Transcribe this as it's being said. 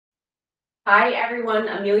Hi everyone,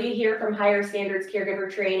 Amelia here from Higher Standards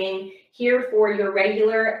Caregiver Training, here for your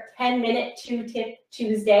regular 10-minute 2-tip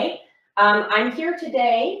Tuesday. I'm here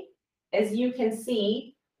today, as you can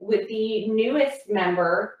see, with the newest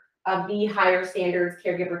member of the Higher Standards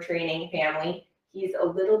Caregiver Training family. He's a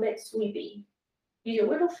little bit sweepy. He's a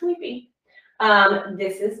little sweepy.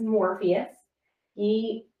 This is Morpheus.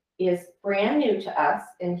 He is brand new to us,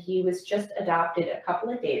 and he was just adopted a couple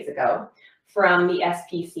of days ago from the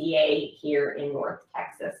SPCA here in North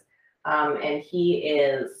Texas. And he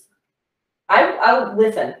is, I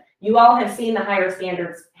listen, you all have seen the Higher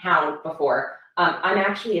Standards Hound before. I'm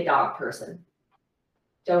actually a dog person.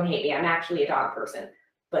 Don't hate me, I'm actually a dog person.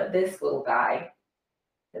 But this little guy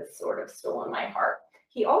has sort of stolen my heart.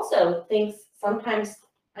 He also thinks sometimes,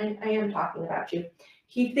 I am talking about you,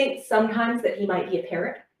 he thinks sometimes that he might be a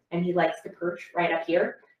parrot, and he likes to perch right up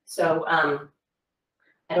here. So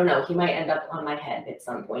I don't know, he might end up on my head at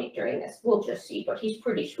some point during this. We'll just see, but he's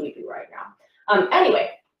pretty sweepy right now.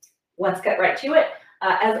 Anyway, let's get right to it.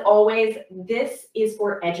 As always, this is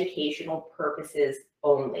for educational purposes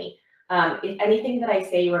only. If anything that I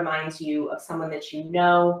say reminds you of someone that you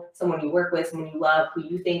know, someone you work with, someone you love, who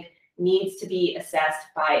you think needs to be assessed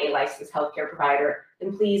by a licensed healthcare provider,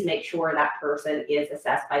 then please make sure that person is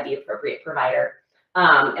assessed by the appropriate provider,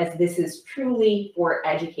 as this is truly for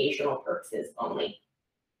educational purposes only.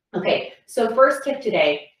 Okay, so first tip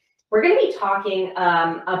today, we're going to be talking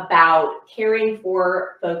about caring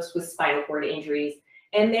for folks with spinal cord injuries.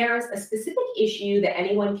 And there's a specific issue that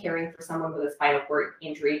anyone caring for someone with a spinal cord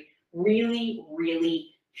injury really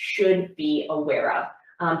should be aware of,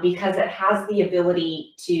 because it has the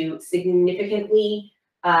ability to significantly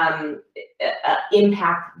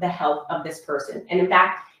impact the health of this person. And in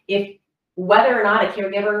fact, whether or not a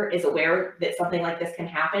caregiver is aware that something like this can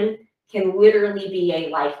happen, can literally be a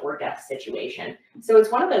life or death situation. So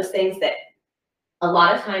it's one of those things that a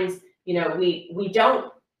lot of times, you know, we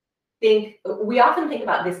often think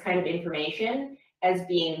about this kind of information as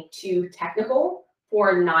being too technical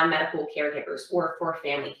for non-medical caregivers or for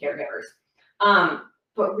family caregivers.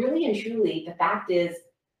 But really and truly, the fact is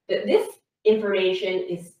that this information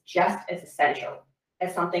is just as essential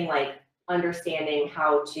as something like understanding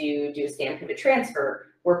how to do a stand pivot transfer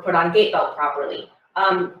or put on gait belt properly.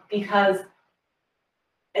 Because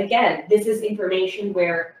again, this is information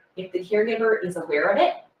where if the caregiver is aware of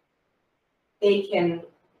it, they can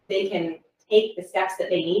take the steps that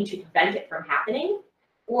they need to prevent it from happening,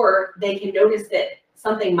 or they can notice that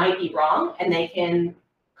something might be wrong and they can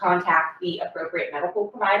contact the appropriate medical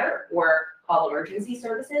provider or call emergency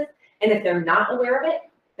services. And if they're not aware of it,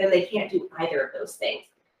 then they can't do either of those things.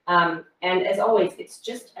 And as always, it's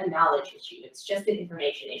just a knowledge issue. It's just an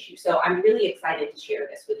information issue. So I'm really excited to share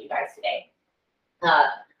this with you guys today.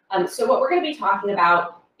 So what we're going to be talking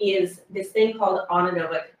about is this thing called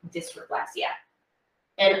autonomic dysreflexia.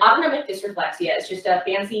 And autonomic dysreflexia is just a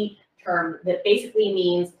fancy term that basically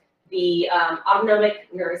means the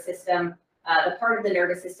autonomic nervous system, the part of the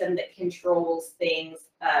nervous system that controls things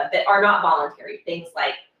that are not voluntary, things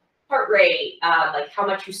like heart rate, like how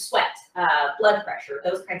much you sweat, blood pressure,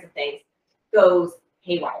 those kinds of things, goes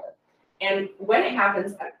haywire. And when it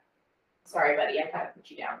happens, sorry, buddy, I gotta put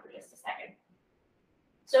you down for just a second.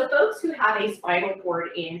 So folks who have a spinal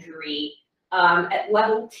cord injury at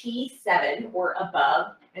level T7 or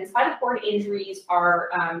above, and spinal cord injuries are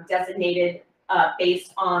designated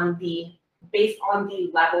based on the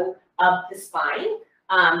level of the spine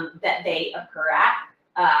that they occur at.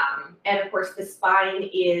 And of course, the spine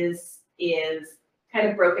is kind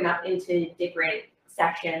of broken up into different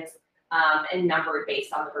sections and numbered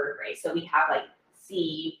based on the vertebrae. So we have like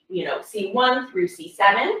C1 through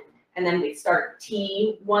C7, and then we start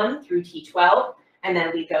T1 through T12, and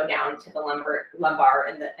then we go down to the lumbar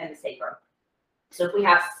and the sacrum. So if we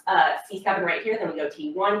have C7 right here, then we go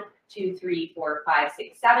T1, 2, 3, 4, 5,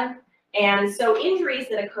 6, 7. And so injuries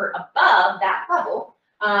that occur above that level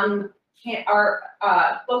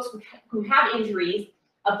folks who have injuries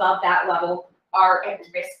above that level are at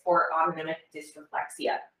risk for autonomic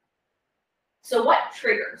dysreflexia. So what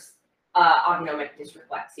triggers autonomic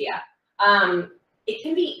dysreflexia? It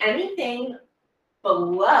can be anything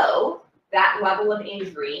below that level of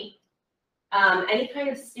injury, any kind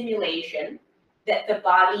of stimulation that the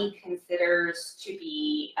body considers to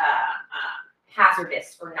be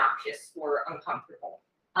hazardous or noxious or uncomfortable.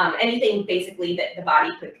 Anything basically that the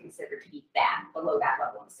body could consider to be bad below that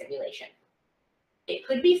level of stimulation. It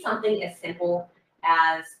could be something as simple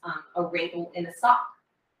as a wrinkle in a sock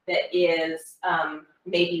that is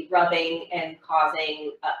maybe rubbing and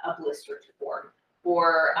causing a blister to form,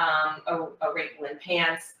 or a wrinkle in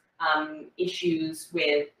pants, issues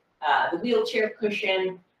with the wheelchair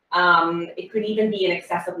cushion. It could even be an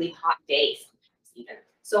excessively hot day even.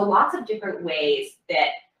 So lots of different ways that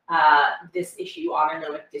this issue,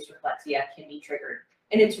 autonomic dysreflexia, can be triggered.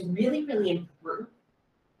 And it's really, really important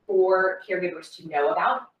for caregivers to know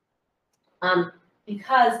about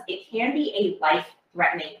because it can be a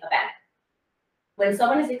life-threatening event. When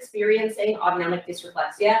someone is experiencing autonomic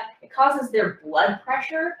dysreflexia, it causes their blood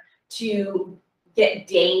pressure to get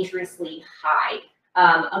dangerously high,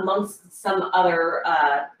 amongst some other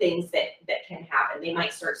things that can happen. They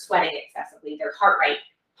might start sweating excessively. Their heart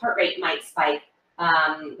rate might spike.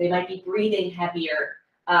 They might be breathing heavier.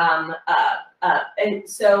 And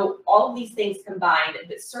so all of these things combined,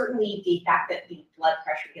 but certainly the fact that the blood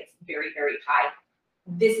pressure gets very, very high,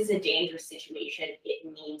 this is a dangerous situation. It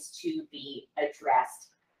needs to be addressed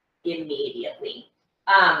immediately.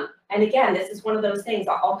 And again, this is one of those things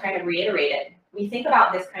I'll kind of reiterate it. We think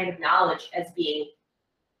about this kind of knowledge as being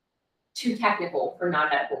too technical for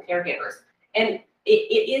non-medical caregivers. And it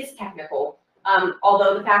is technical,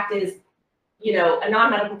 although the fact is, you know, a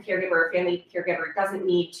non-medical caregiver, a family caregiver doesn't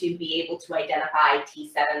need to be able to identify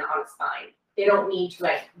T7 on a spine. They don't need to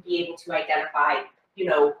be able to identify, you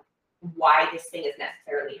know, why this thing is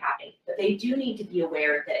necessarily happening. But they do need to be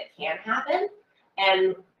aware that it can happen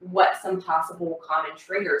and what some possible common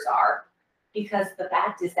triggers are, because the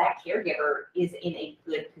fact is that caregiver is in a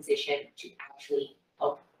good position to actually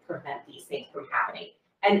help prevent these things from happening.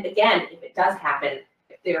 And again, if it does happen,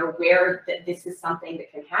 if they're aware that this is something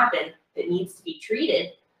that can happen that needs to be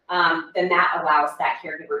treated, then that allows that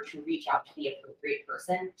caregiver to reach out to the appropriate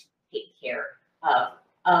person to take care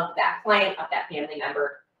of that client, of that family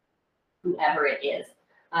member, whoever it is.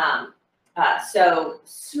 So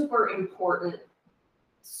super important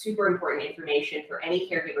information for any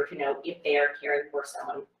caregiver to know if they are caring for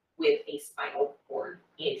someone with a spinal cord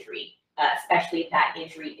injury, especially if that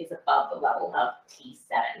injury is above the level of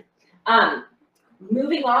T7.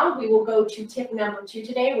 Moving on, we will go to tip number 2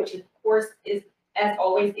 today, which of course is, as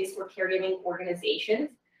always, is for caregiving organizations.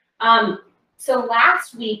 So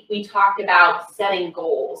last week we talked about setting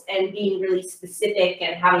goals and being really specific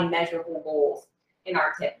and having measurable goals in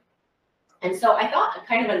our tip. And so I thought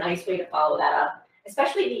kind of a nice way to follow that up,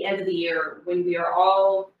 especially at the end of the year when we are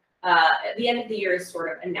all, at the end of the year is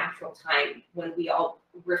sort of a natural time when we all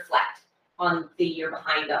reflect on the year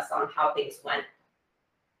behind us, on how things went.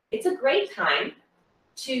 It's a great time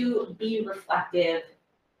to be reflective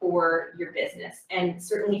for your business and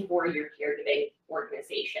certainly for your caregiving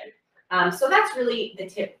organization. So that's really the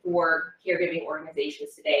tip for caregiving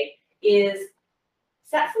organizations today, is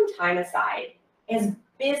set some time aside. As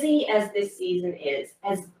busy as this season is,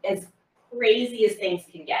 as crazy as things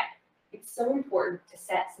can get, it's so important to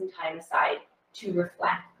set some time aside to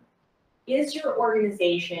reflect. Is your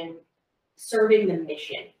organization serving the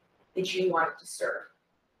mission that you want it to serve?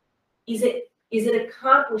 Is it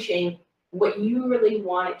accomplishing what you really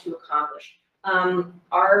want it to accomplish?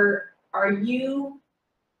 Are you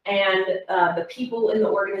and the people in the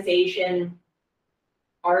organization,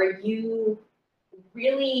 are you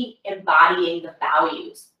really embodying the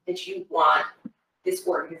values that you want this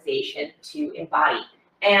organization to embody?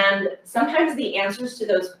 And sometimes the answers to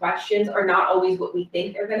those questions are not always what we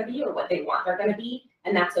think they're going to be or what they want they're going to be,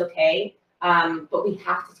 and that's okay. But we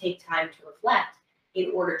have to take time to reflect in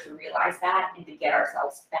order to realize that and to get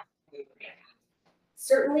ourselves back.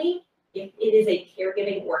 Certainly, if it is a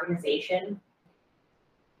caregiving organization,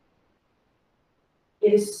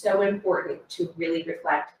 it is so important to really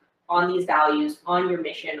reflect on these values, on your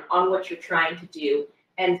mission, on what you're trying to do,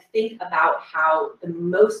 and think about how the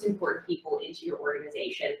most important people into your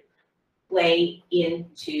organization play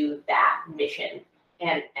into that mission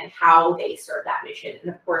and how they serve that mission. And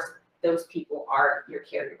of course, those people are your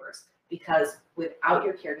caregivers, because without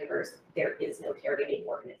your caregivers, there is no caregiving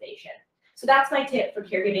organization. So that's my tip for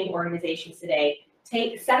caregiving organizations today.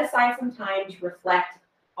 Set aside some time to reflect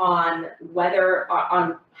on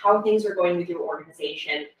on how things are going with your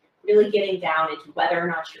organization, really getting down into whether or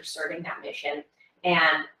not you're serving that mission,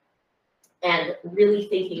 and really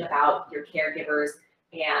thinking about your caregivers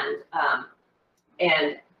and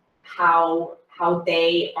how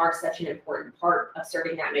they are such an important part of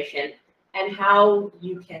serving that mission, and how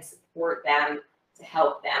you can support them to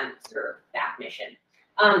help them serve that mission.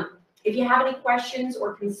 If you have any questions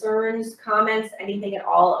or concerns, comments, anything at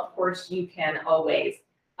all, of course, you can always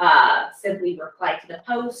simply reply to the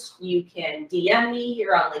post. You can DM me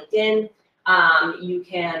here on LinkedIn. You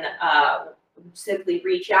can simply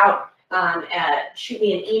reach out, shoot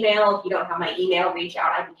me an email. If you don't have my email, reach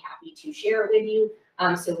out. I'd be happy to share it with you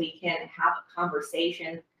so we can have a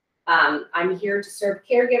conversation. I'm here to serve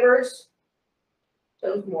caregivers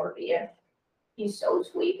So Morpheus. He's so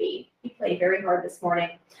sleepy. He played very hard this morning.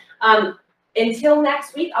 Until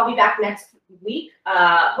next week, I'll be back next week,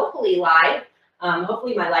 hopefully live.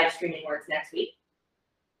 Hopefully my live streaming works next week.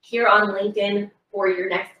 Here on LinkedIn for your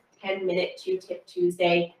next 10-minute 2-Tip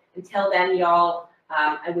Tuesday. Until then, y'all,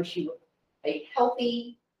 I wish you a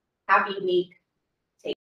healthy, happy week.